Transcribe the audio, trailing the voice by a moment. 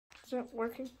Is it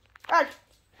working? Ah!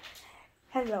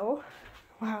 Hello.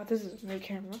 Wow, this is a new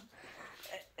camera.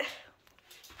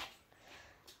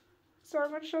 So I'm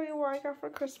going to show you what I got for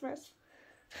Christmas.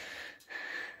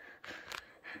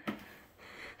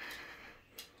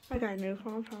 I got a new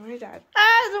phone from my dad.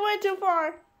 Ah, it went too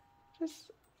far.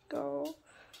 Just go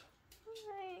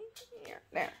right here.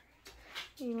 There.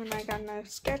 Even I got a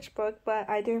sketchbook, but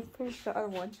I didn't finish the other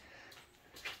one.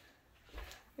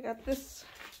 I got this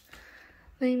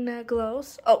thing that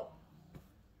glows. Oh.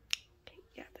 Okay,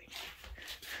 yeah, thank you.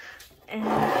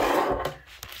 And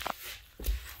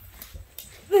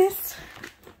this.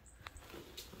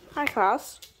 Hi,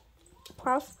 Klaus.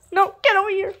 Klaus? No, get over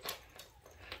here.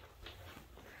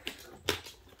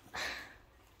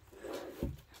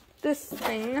 This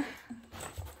thing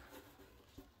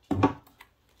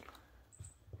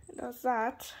does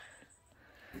that.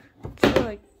 It's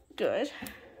really good.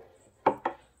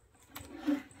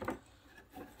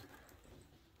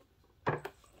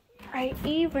 I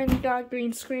even got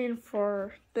green screen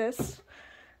for this.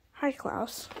 Hi,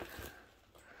 Klaus.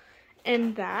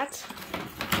 And that,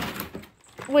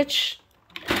 which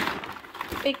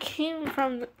it came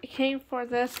for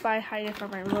this, but I hide it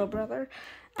from my little brother.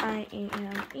 I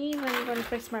am even going to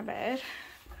fix my bed.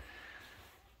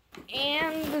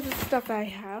 And this is stuff that I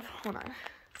have. Hold on.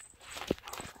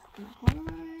 Hold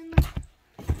on.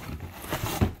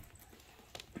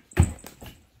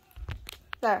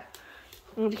 There.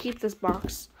 I'm going to keep this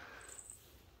box.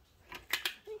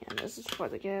 And this is for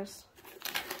the gifts.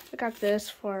 I got this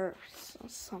for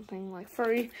something like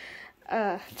furry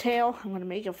tail. I'm going to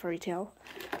make a furry tail.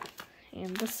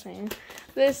 And this thing.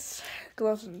 This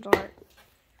glows in the dark.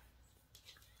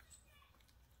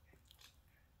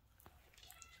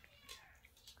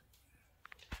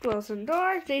 Glows in the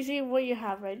dark. Daisy, what you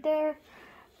have right there.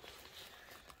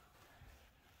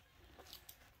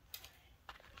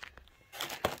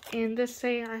 And this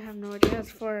thing, I have no idea.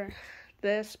 It's for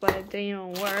this, but it didn't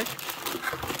even work.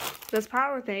 This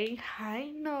power thing. Hi,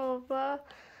 Nova.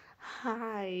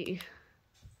 Hi. She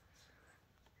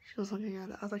was looking at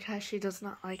the other cat. She does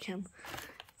not like him.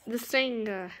 This thing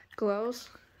glows,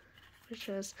 which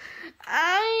is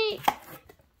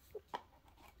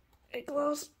it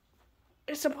glows.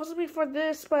 It's supposed to be for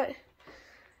this, but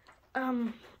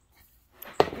I'm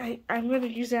gonna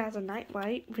use it as a night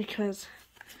light because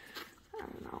I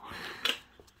don't know.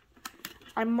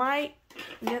 I might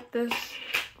get this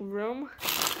room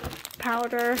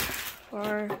powder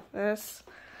for this,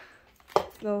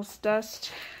 those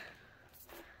dust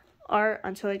art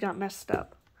until it got messed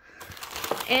up,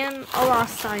 and a lot of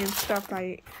science stuff.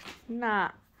 Like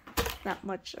not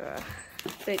much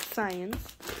big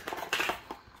science.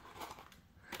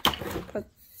 Put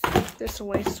this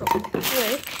away so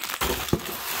quick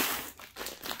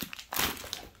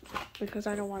because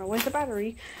I don't want to waste the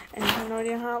battery, and I have no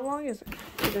idea how long it's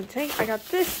gonna take. I got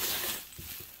this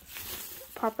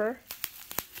popper,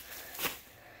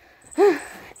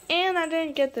 and I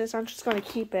didn't get this. I'm just gonna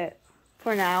keep it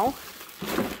for now.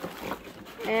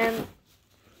 And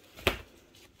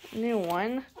new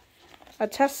one, a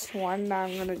test one that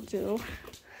I'm gonna do.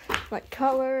 Like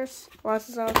colors, lots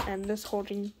of stuff, and this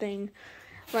holding thing,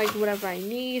 like whatever I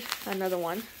need. Another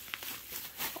one.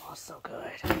 Oh, so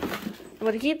good. I'm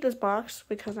gonna keep this box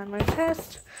because I'm gonna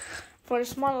test for the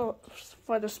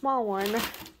small one,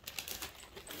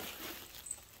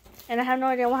 and I have no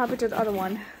idea what happened to the other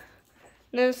one.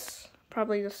 This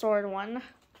probably the sword one,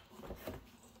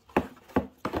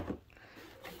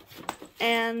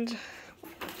 and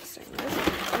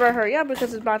I better hurry up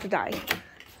because it's about to die.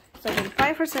 So I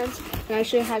got 5%, and I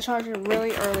should have charged it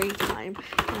really early time.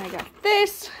 And I got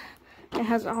this. It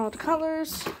has all the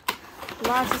colors,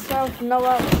 lots of stuff.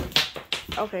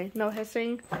 Okay, no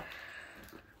hissing.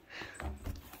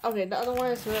 Okay, the other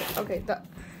one is okay.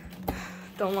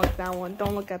 Don't look at that one.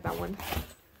 Don't look at that one.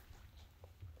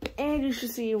 And you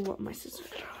should see what my sister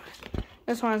drawing.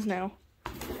 This one's new.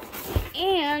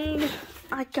 And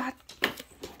I got.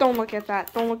 Don't look at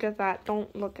that. Don't look at that.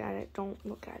 Don't look at it. Don't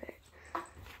look at it.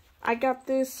 I got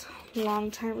this a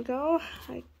long time ago.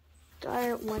 I got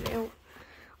it when it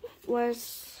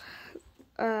was,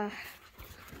 no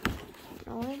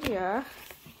idea.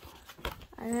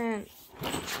 I didn't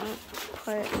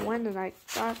put when did I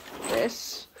got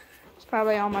this. It's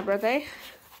probably on my birthday.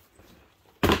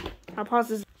 I'll pause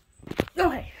this.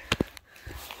 Okay.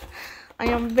 I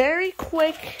am very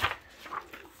quick.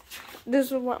 This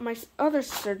is what my other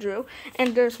sister drew.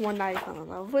 And there's one that I fell in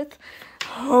love with.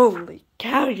 Holy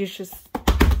cow, you just...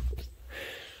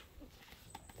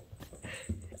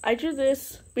 I drew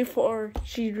this before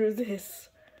she drew this.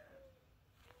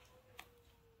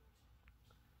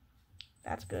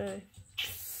 That's good.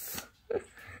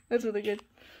 That's really good.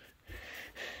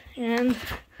 And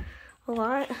a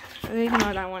lot,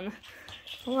 ignore that one.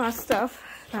 A lot of stuff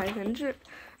that I've been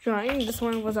drawing. This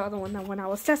one was the other one that when I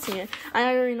was testing it.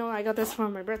 I already know I got this for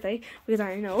my birthday because I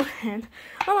already know. And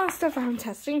a lot of stuff I'm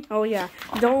testing. Oh yeah,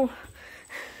 don't.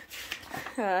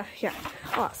 Yeah,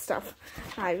 a lot of stuff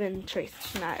I've been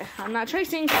tracing. I'm not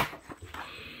tracing.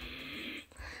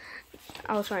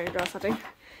 I was trying to draw something.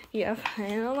 Yeah,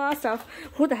 and a lot of stuff.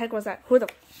 Who the heck was that? Who was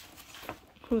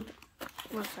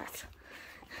that?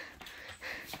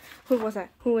 Who was that?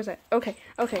 Who was that? Okay,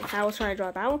 I was trying to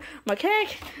draw that one.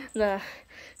 Mechanic, the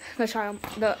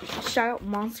child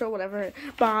monster, whatever.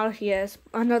 Bob, yes,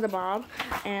 another Bob.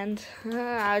 And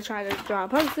I tried to draw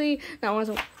Pugsley. That was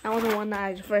the one that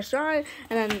I first drew. And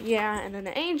then and then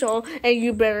the angel. And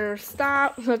you better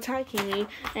stop attacking me.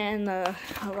 And a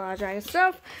lot of dragon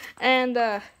stuff. And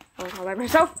I was all by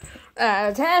myself.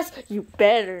 Test, you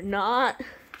better not.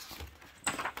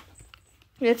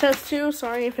 It says 2,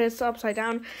 sorry if it's upside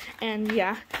down, and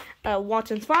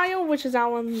Watson's File, which is that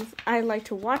one I like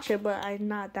to watch it, but I'm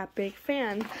not that big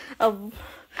fan of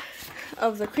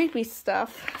the creepy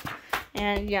stuff.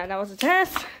 And that was a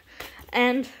test,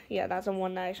 and that's the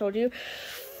one that I showed you.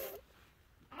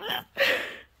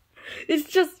 It's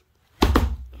just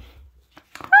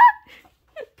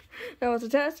that was a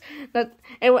test. That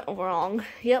it went wrong.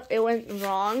 Yep, it went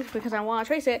wrong because I want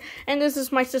to trace it, and this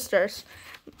is my sister's.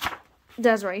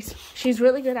 Desiree. She's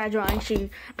really good at drawing. She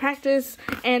practiced,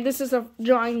 and this is a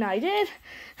drawing that I did.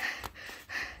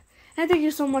 And thank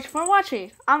you so much for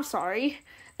watching. I'm sorry,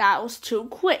 that was too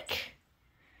quick.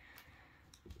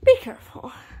 Be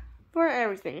careful for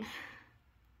everything.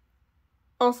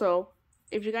 Also,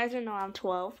 if you guys didn't know, I'm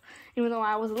 12. Even though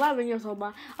I was 11 years old,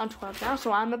 but I'm 12 now,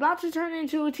 so I'm about to turn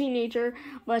into a teenager.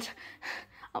 But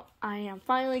I am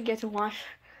finally get to watch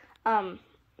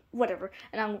whatever,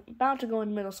 and I'm about to go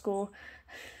in middle school,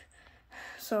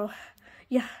 so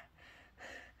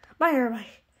bye everybody.